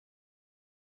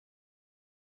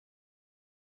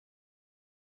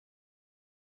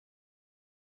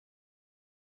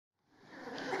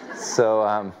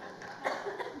So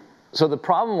the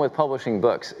problem with publishing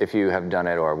books, if you have done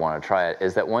it or want to try it,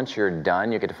 is that once you're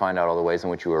done, you get to find out all the ways in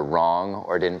which you were wrong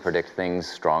or didn't predict things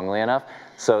strongly enough.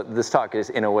 So this talk is,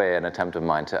 in a way, an attempt of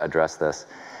mine to address this.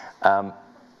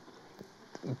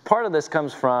 Part of this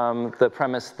comes from the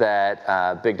premise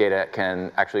that big data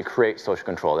can actually create social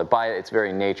control, that by its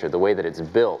very nature, the way that it's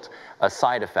built, a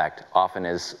side effect often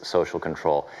is social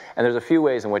control. And there's a few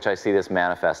ways in which I see this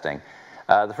manifesting.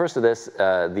 The first of this,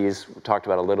 these talked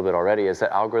about a little bit already, is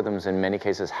that algorithms in many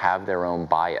cases have their own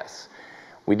bias.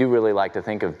 We do really like to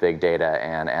think of big data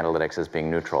and analytics as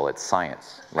being neutral. It's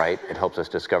science, right? It helps us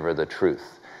discover the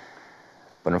truth.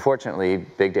 But unfortunately,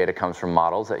 big data comes from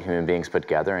models that human beings put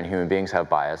together, and human beings have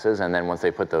biases, and then once they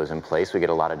put those in place, we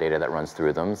get a lot of data that runs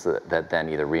through them that then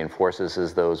either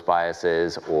reinforces those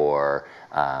biases or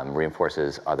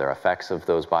reinforces other effects of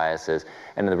those biases,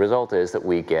 and the result is that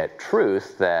we get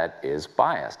truth that is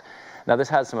biased. Now this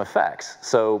has some effects.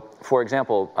 So for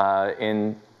example,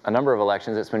 in a number of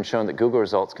elections, it's been shown that Google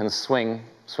results can swing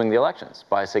the elections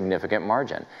by a significant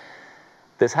margin.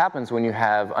 This happens when you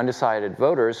have undecided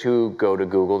voters who go to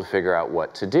Google to figure out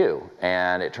what to do.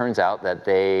 And it turns out that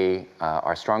they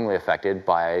are strongly affected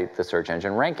by the search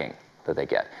engine ranking that they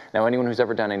get. Now, anyone who's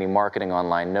ever done any marketing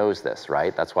online knows this,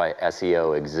 right? That's why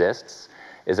SEO exists,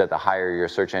 is that the higher your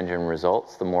search engine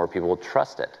results, the more people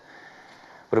trust it.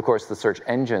 But of course, the search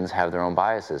engines have their own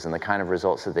biases, and the kind of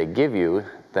results that they give you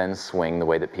then swing the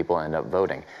way that people end up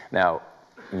voting. Now,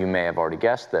 you may have already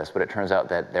guessed this, but it turns out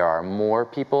that there are more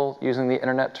people using the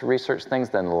internet to research things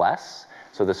than less,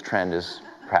 so this trend is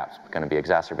perhaps going to be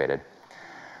exacerbated.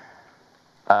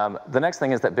 The next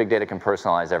thing is that big data can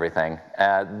personalize everything.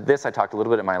 This I talked a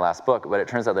little bit in my last book, but it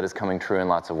turns out that it's coming true in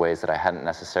lots of ways that I hadn't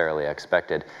necessarily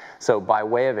expected. So by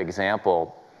way of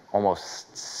example,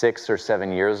 almost 6 or 7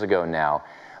 years ago now,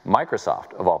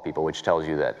 Microsoft, of all people, which tells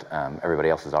you that everybody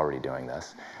else is already doing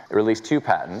this, released 2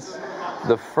 patents,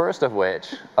 the first of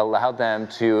which allowed them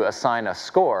to assign a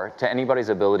score to anybody's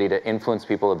ability to influence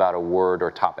people about a word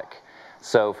or topic.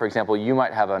 So for example, you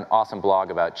might have an awesome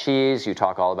blog about cheese, you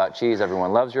talk all about cheese,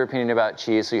 everyone loves your opinion about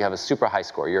cheese, so you have a super high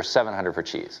score, you're 700 for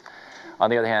cheese. On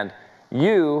the other hand,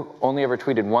 you only ever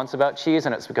tweeted once about cheese,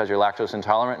 and it's because you're lactose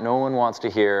intolerant, no one wants to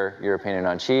hear your opinion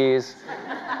on cheese,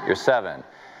 you're 7.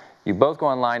 You both go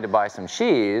online to buy some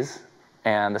cheese,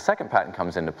 and the second patent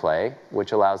comes into play,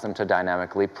 which allows them to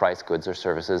dynamically price goods or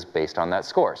services based on that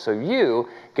score. So you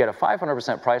get a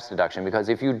 500% price deduction because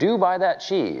if you do buy that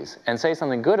cheese and say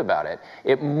something good about it,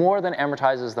 it more than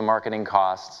amortizes the marketing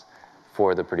costs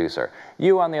for the producer.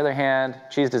 You, on the other hand,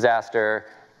 cheese disaster,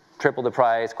 triple the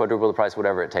price, quadruple the price,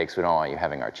 whatever it takes, we don't want you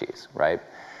having our cheese, right?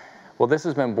 Well, this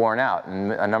has been borne out,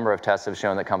 and a number of tests have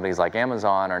shown that companies like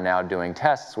Amazon are now doing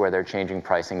tests where they're changing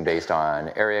pricing based on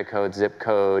area code, zip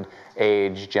code,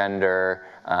 age, gender,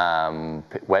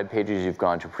 web pages you've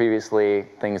gone to previously,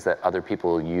 things that other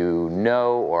people you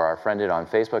know or are friended on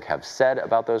Facebook have said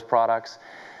about those products.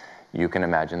 You can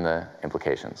imagine the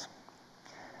implications.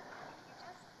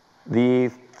 The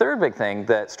third big thing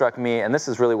that struck me, and this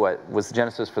is really what was the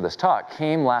genesis for this talk,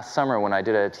 came last summer when I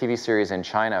did a TV series in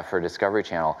China for Discovery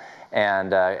Channel,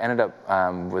 and ended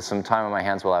up with some time on my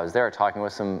hands while I was there talking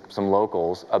with some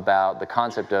locals about the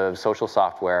concept of social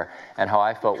software and how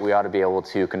I felt we ought to be able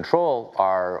to control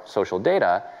our social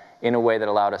data in a way that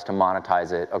allowed us to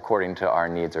monetize it according to our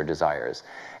needs or desires.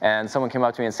 And someone came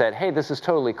up to me and said, hey, this is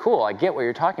totally cool, I get what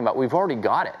you're talking about, we've already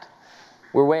got it.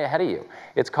 We're way ahead of you.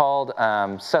 It's called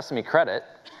Sesame Credit,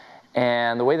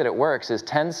 and the way that it works is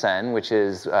Tencent, which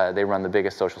is, they run the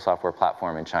biggest social software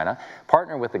platform in China,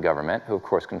 partner with the government, who of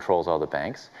course controls all the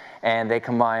banks, and they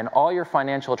combine all your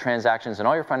financial transactions and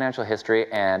all your financial history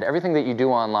and everything that you do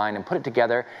online and put it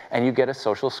together, and you get a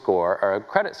social score or a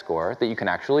credit score that you can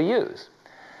actually use.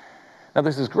 Now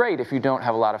this is great if you don't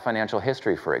have a lot of financial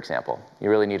history, for example. You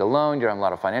really need a loan, you don't have a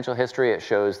lot of financial history, it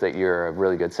shows that you're a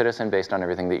really good citizen based on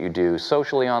everything that you do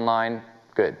socially online.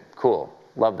 Good, cool,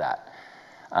 love that.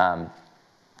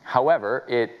 However,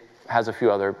 it has a few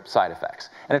other side effects.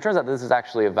 And it turns out this is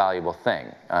actually a valuable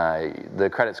thing. The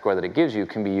credit score that it gives you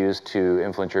can be used to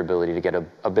influence your ability to get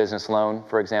a business loan,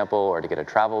 for example, or to get a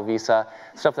travel visa,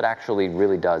 stuff that actually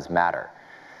really does matter.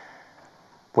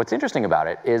 What's interesting about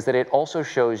it is that it also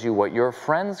shows you what your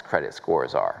friends' credit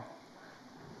scores are.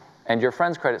 And your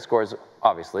friends' credit scores,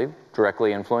 obviously,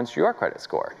 directly influence your credit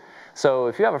score. So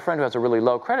if you have a friend who has a really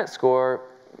low credit score,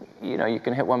 you know, you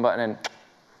can hit one button and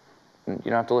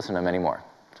you don't have to listen to them anymore.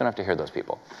 You don't have to hear those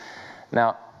people.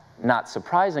 Now, not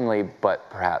surprisingly, but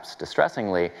perhaps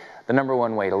distressingly, the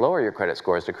 #1 way to lower your credit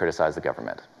score is to criticize the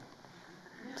government.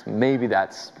 So maybe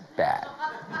that's bad.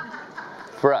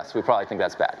 For us, we probably think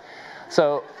that's bad.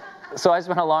 So So I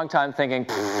spent a long time thinking,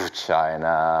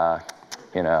 China,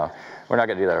 you know, we're not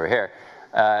going to do that over here.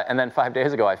 And then 5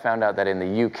 days ago, I found out that in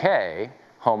the UK,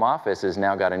 Home Office has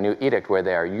now got a new edict where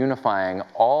they are unifying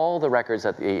all the records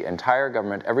that the entire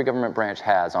government, every government branch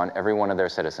has on every one of their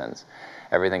citizens.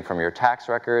 Everything from your tax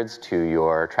records to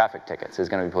your traffic tickets is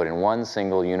going to be put in one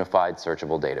single unified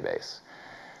searchable database.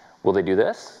 Will they do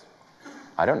this?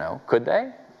 I don't know. Could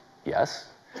they? Yes.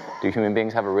 Do human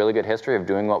beings have a really good history of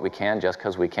doing what we can just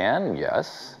because we can?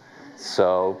 Yes.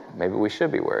 So maybe we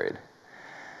should be worried.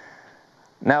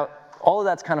 Now, all of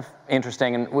that's kind of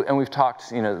interesting, and we've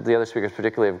talked, you know, the other speakers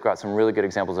particularly have got some really good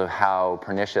examples of how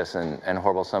pernicious and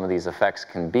horrible some of these effects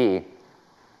can be.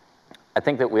 I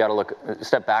think that we ought to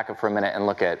step back for a minute and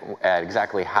look at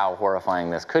exactly how horrifying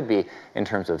this could be in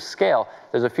terms of scale.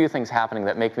 There's a few things happening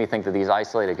that make me think that these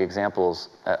isolated examples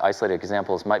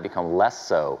might become less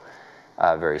so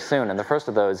very soon. And the first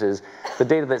of those is the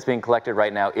data that's being collected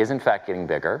right now is in fact getting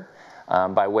bigger.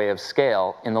 By way of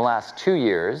scale, in the last 2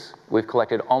 years, we've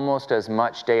collected almost as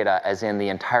much data as in the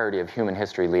entirety of human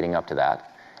history leading up to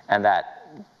that. And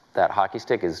that hockey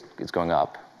stick is going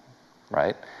up,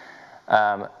 right?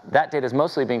 That data is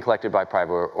mostly being collected by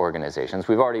private organizations.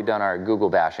 We've already done our Google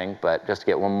bashing, but just to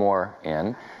get one more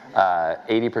in,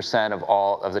 80% of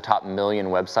all of the top 1 million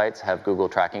websites have Google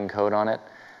tracking code on it.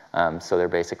 So they're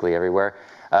basically everywhere.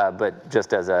 But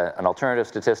just as an alternative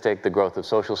statistic, the growth of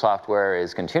social software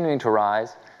is continuing to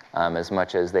rise. As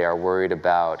much as they are worried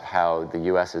about how the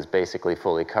US is basically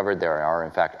fully covered, there are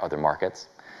in fact other markets,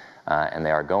 and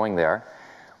they are going there.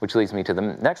 Which leads me to the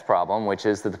next problem, which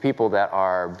is that the people that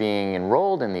are being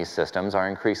enrolled in these systems are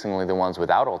increasingly the ones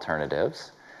without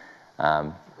alternatives.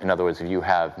 In other words, if you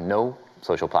have no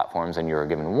social platforms and you're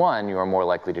given one, you are more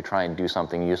likely to try and do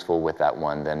something useful with that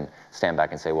one than stand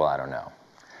back and say, well, I don't know.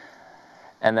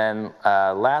 And then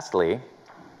lastly,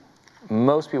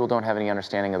 most people don't have any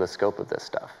understanding of the scope of this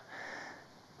stuff.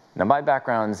 Now, my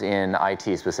background's in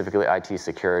IT, specifically IT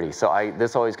security, so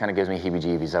this always kind of gives me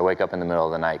heebie-jeebies. I wake up in the middle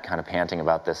of the night kind of panting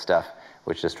about this stuff,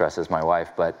 which distresses my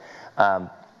wife. But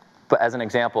as an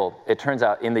example, it turns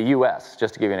out in the US,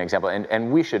 just to give you an example,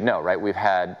 and we should know, right? We've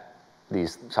had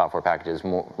these software packages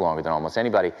longer than almost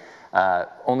anybody.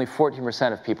 Only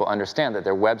 14% of people understand that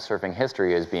their web surfing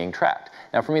history is being tracked.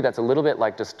 Now, for me, that's a little bit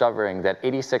like discovering that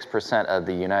 86% of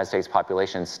the United States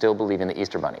population still believe in the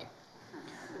Easter Bunny.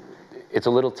 It's a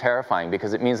little terrifying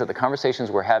because it means that the conversations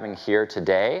we're having here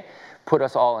today put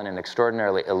us all in an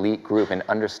extraordinarily elite group in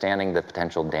understanding the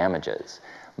potential damages.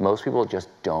 Most people just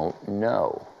don't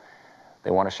know.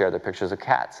 They want to share their pictures of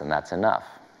cats, and that's enough.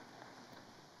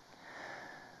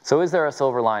 So is there a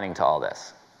silver lining to all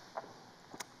this?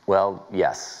 Well,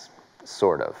 yes,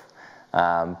 sort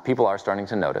of. People are starting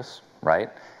to notice, right?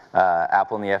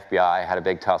 Apple and the FBI had a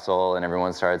big tussle, and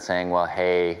everyone started saying, well,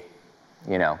 hey,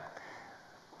 you know,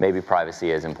 maybe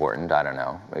privacy is important, I don't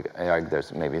know.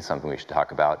 There's maybe something we should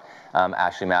talk about.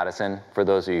 Ashley Madison, for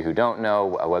those of you who don't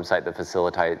know, a website that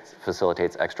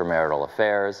facilitates extramarital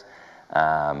affairs.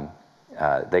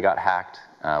 They got hacked,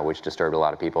 which disturbed a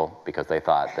lot of people because they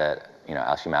thought that, you know,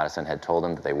 Ashley Madison had told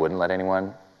them that they wouldn't let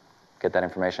anyone get that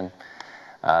information.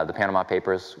 The Panama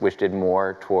Papers, which did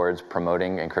more towards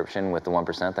promoting encryption with the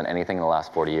 1% than anything in the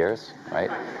last 40 years, right?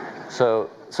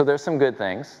 So there's some good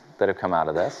things that have come out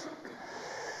of this.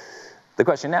 The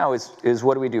question now is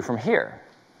what do we do from here?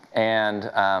 And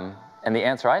the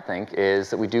answer, I think,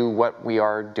 is that we do what we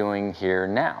are doing here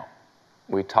now.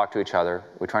 We talk to each other,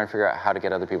 we try and figure out how to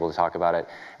get other people to talk about it,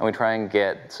 and we try and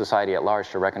get society at large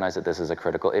to recognize that this is a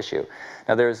critical issue.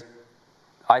 Now there's,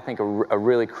 I think, a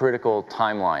really critical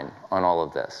timeline on all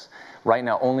of this. Right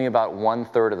now, only about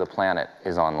 1/3 of the planet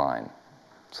is online.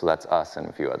 So that's us and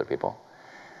a few other people.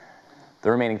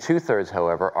 The remaining 2/3,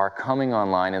 however, are coming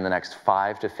online in the next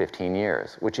 5 to 15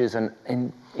 years, which is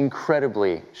an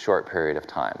incredibly short period of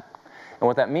time. And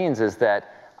what that means is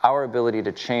that our ability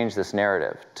to change this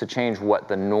narrative, to change what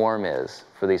the norm is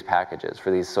for these packages,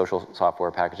 for these social software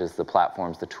packages, the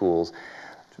platforms, the tools,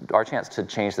 our chance to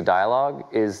change the dialogue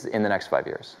is in the next 5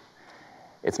 years.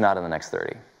 It's not in the next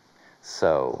 30.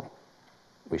 So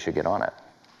we should get on it.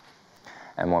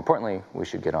 And more importantly, we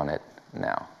should get on it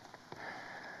now.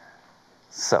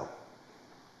 So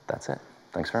that's it.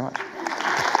 Thanks very much.